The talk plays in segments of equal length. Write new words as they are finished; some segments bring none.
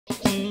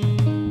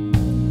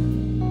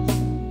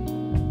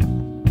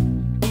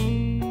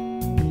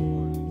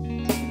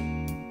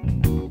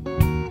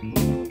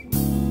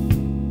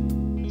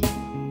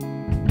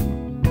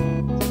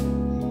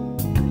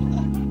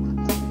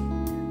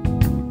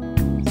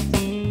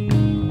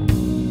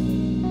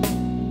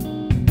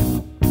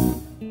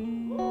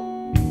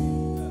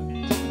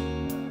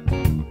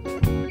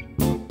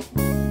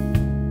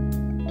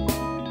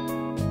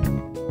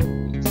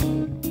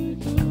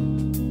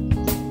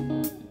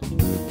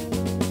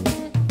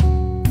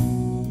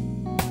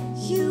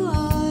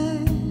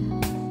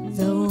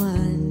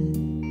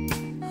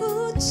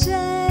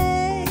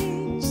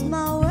Changed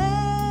my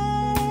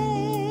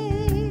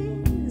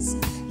ways.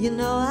 You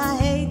know I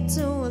hate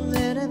to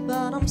admit it,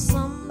 but I'm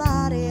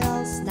somebody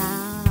else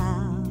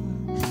now.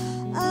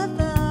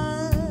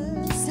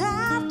 Others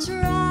have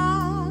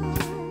tried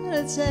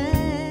to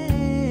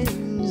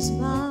change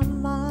my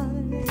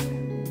mind,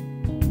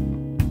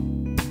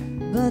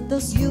 but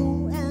there's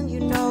you, and you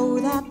know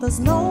that there's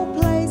no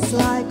place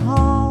like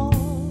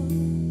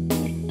home.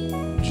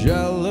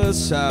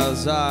 Jealous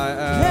as I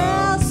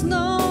am, there's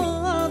no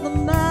other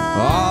man.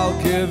 I'll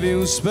give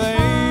you space.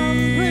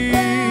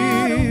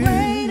 Prepare to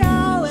wait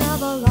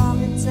however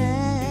long it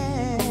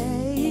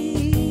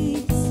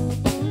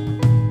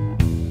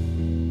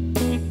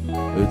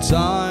takes.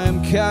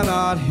 Time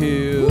cannot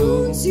heal.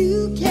 Wounds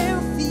you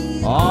can't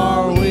feel.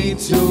 Are we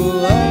too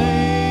late?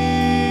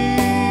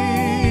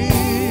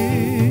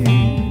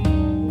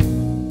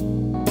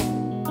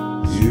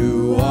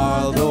 You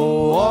are the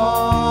one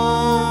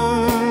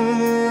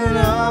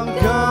I'm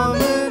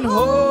coming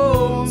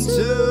home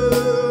to.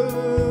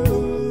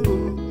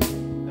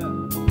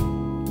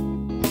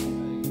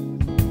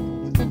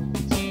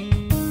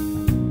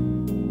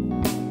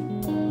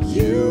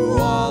 You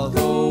are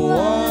the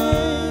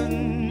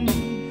one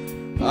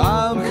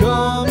I'm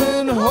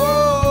coming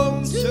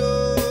home to.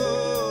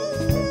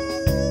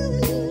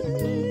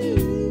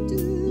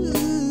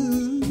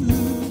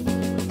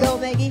 Go,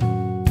 Maggie.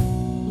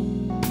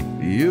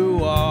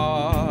 You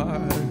are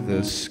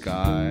the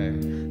sky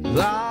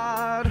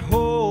that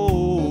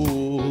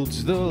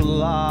holds the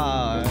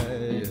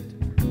light,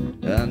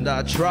 and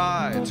I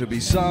try to be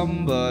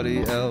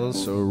somebody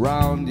else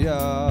around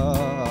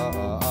ya.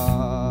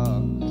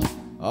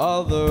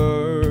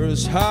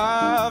 Others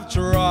have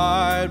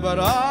tried, but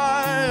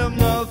I am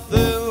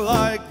nothing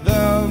like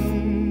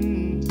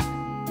them.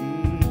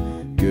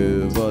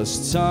 Give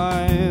us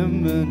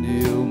time and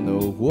you'll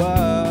know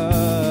why.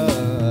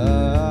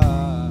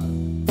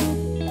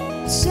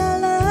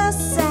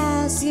 Jealous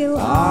as you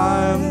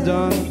are, I'm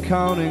done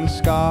counting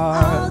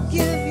skies. I'll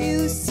give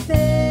you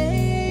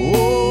space.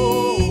 Oh.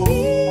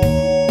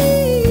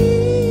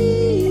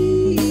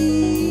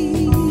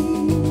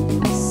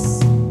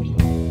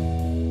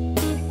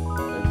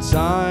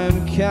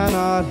 Time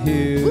cannot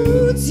heal.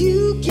 Wounds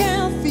you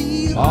can't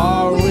feel.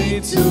 Are we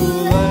too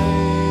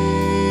late?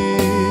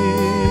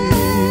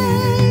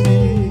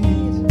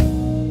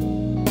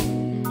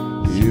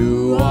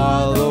 You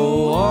are the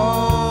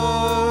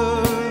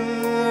one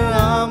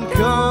I'm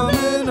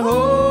coming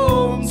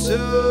home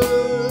to.